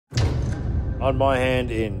On my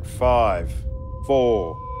hand in 5,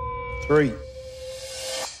 4, 3.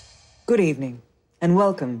 Good evening, and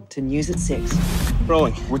welcome to News at 6.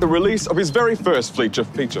 Rolling. With the release of his very first feature.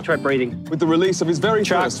 Try breathing. With the release of his very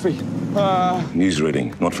first feature. News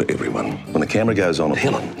reading, not for everyone. When the camera goes on,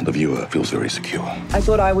 Helen, the viewer, feels very secure. I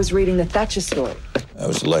thought I was reading the Thatcher story. That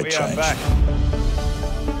was a late We change. are back.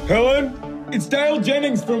 Helen, it's Dale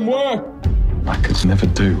Jennings from work. I could never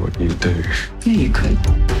do what you do. Yeah, you could.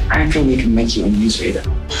 I reckon we can make you a newsreader.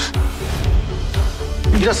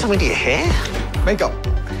 You got something to your hair? Makeup.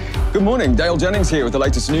 Good morning, Dale Jennings here with the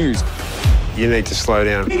latest news. You need to slow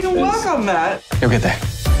down. You can work on that. You'll get there.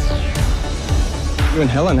 You and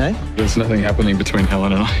Helen, eh? There's nothing happening between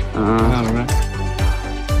Helen and I. All right.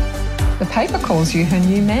 The paper calls you her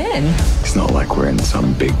new man. It's not like we're in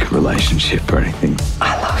some big relationship or anything.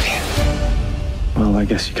 I love you. Well, I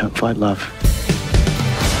guess you can't fight love.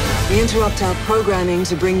 We interrupt our programming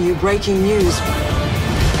to bring you breaking news.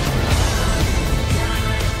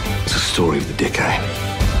 It's a story of the decade.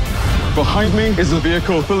 Behind me is a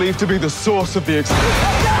vehicle believed to be the source of the explosion.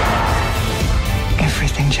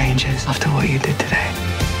 Everything changes after what you did today.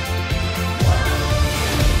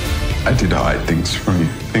 I did hide things from you,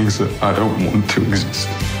 things that I don't want to exist.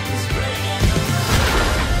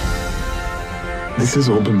 This has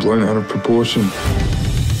all been blown out of proportion.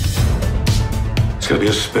 It's going to be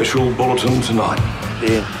a special bulletin tonight.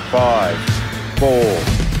 In 5, 4.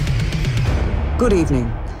 Good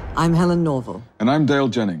evening. I'm Helen Norval. And I'm Dale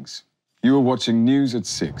Jennings. You are watching News at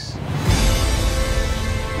 6.